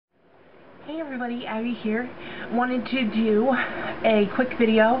Hey everybody, Abby here. Wanted to do a quick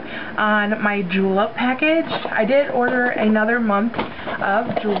video on my Julep package. I did order another month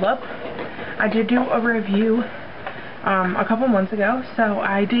of Julep. I did do a review a couple months ago, so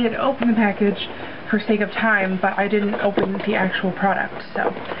I did open the package for sake of time, but I didn't open the actual product.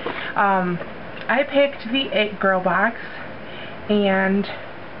 So I picked the It Girl box, and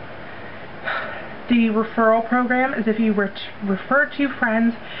the referral program is if you refer 2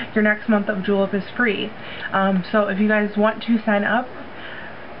 friends, your next month of Julep is free. So if you guys want to sign up,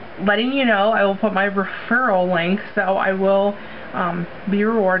 letting you know, I will put my referral link, so I will be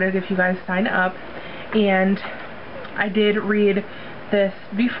rewarded if you guys sign up. And I did read this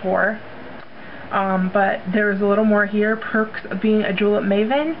before, but there's a little more here. Perks of being a Julep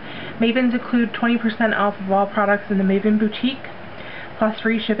Maven. Mavens include 20% off of all products in the Maven boutique, plus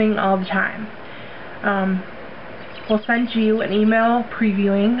free shipping all the time. We'll send you an email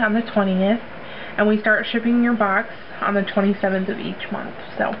previewing on the 20th, and we start shipping your box on the 27th of each month.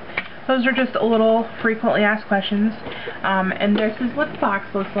 So those are just a little frequently asked questions. And this is what the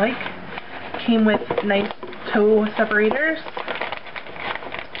box looks like. Came with nice toe separators.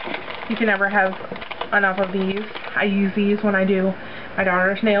 You can never have enough of these. I use these when I do my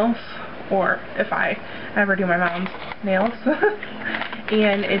daughter's nails, or if I ever do my mom's nails.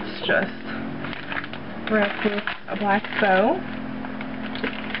 And it's just wrapped with a black bow,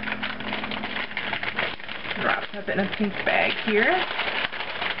 wrapped up in a pink bag here.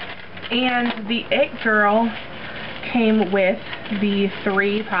 And the It Girl came with the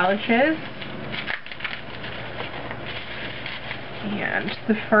 3 polishes. And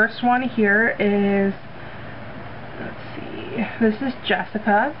the first one here is, let's see, this is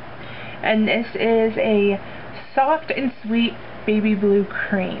Jessica, and this is a soft and sweet baby blue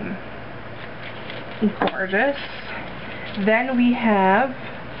cream. Gorgeous. Then we have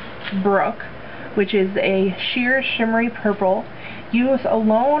Brooke, which is a sheer shimmery purple. Use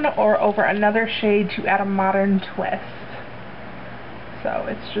alone or over another shade to add a modern twist. So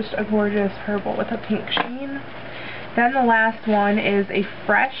it's just a gorgeous purple with a pink sheen. Then the last one is a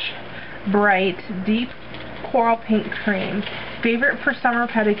fresh, bright, deep coral pink cream. Favorite for summer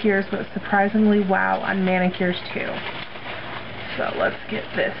pedicures, but surprisingly wow on manicures too. So let's get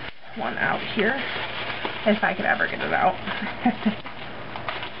this one out here, if I could ever get it out.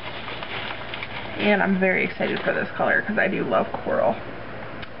 And I'm very excited for this color because I do love coral.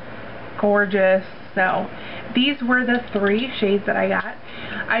 Gorgeous. So these were the 3 shades that I got.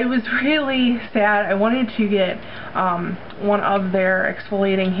 I was really sad. I wanted to get one of their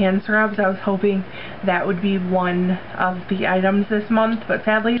exfoliating hand scrubs. I was hoping that would be one of the items this month, but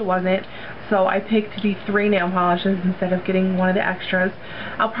sadly it wasn't. So I picked the 3 nail polishes instead of getting one of the extras.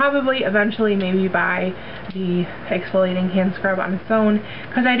 I'll probably eventually maybe buy the exfoliating hand scrub on its own,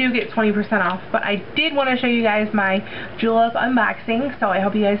 because I do get 20% off. But I did want to show you guys my Julep unboxing, so I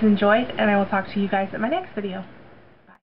hope you guys enjoyed, and I will talk to you guys in my next video.